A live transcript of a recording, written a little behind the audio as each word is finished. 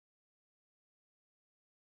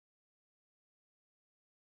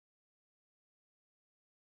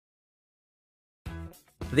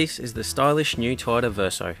This is the stylish new Toyota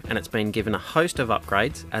Verso, and it's been given a host of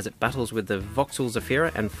upgrades as it battles with the Vauxhall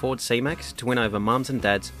Zafira and Ford C-Max to win over mums and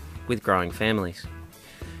dads with growing families.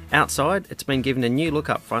 Outside, it's been given a new look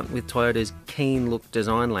up front with Toyota's keen look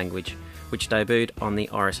design language, which debuted on the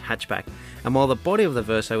Iris hatchback. And while the body of the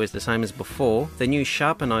Verso is the same as before, the new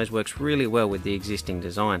sharper nose works really well with the existing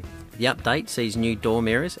design. The update sees new door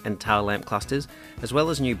mirrors and tail lamp clusters, as well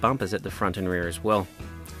as new bumpers at the front and rear as well.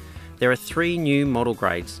 There are 3 new model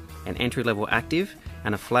grades, an entry-level Active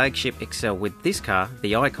and a flagship Excel, with this car,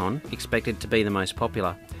 the Icon, expected to be the most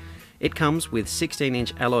popular. It comes with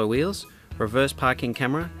 16-inch alloy wheels, reverse parking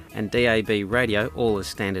camera and DAB radio, all as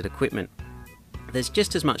standard equipment. There's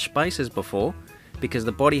just as much space as before because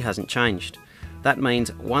the body hasn't changed. That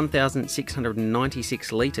means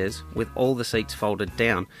 1,696 litres with all the seats folded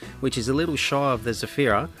down, which is a little shy of the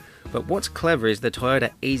Zafira. But what's clever is the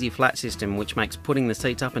Toyota Easy Flat system, which makes putting the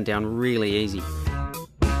seats up and down really easy.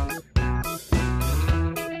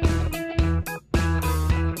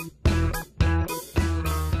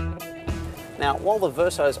 Now, while the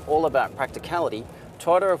Verso is all about practicality,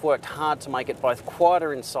 Toyota have worked hard to make it both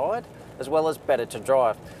quieter inside as well as better to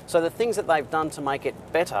drive. So the things that they've done to make it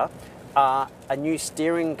better are a new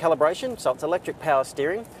steering calibration, so it's electric power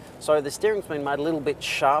steering. So the steering's been made a little bit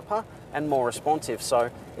sharper and more responsive,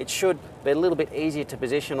 so it should be a little bit easier to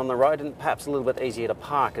position on the road and perhaps a little bit easier to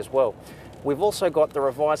park as well. We've also got the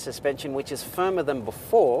revised suspension, which is firmer than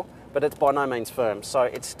before, but it's by no means firm, so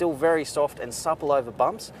it's still very soft and supple over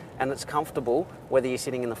bumps, and it's comfortable whether you're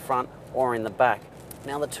sitting in the front or in the back.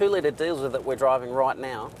 Now, the 2-litre diesel that we're driving right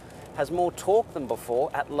now has more torque than before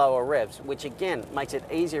at lower revs, which again makes it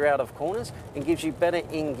easier out of corners and gives you better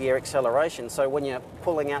in-gear acceleration. So when you're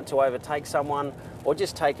pulling out to overtake someone or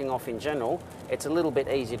just taking off in general, it's a little bit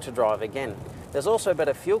easier to drive again. There's also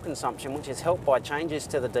better fuel consumption, which is helped by changes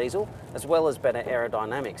to the diesel, as well as better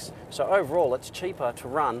aerodynamics. So overall, it's cheaper to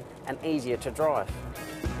run and easier to drive.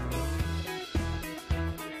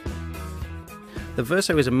 The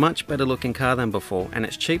Verso is a much better looking car than before, and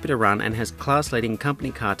it's cheaper to run and has class-leading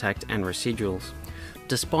company car tax and residuals.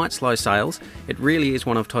 Despite slow sales, it really is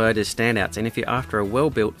one of Toyota's standouts, and if you're after a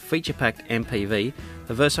well-built, feature-packed MPV,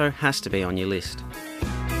 the Verso has to be on your list.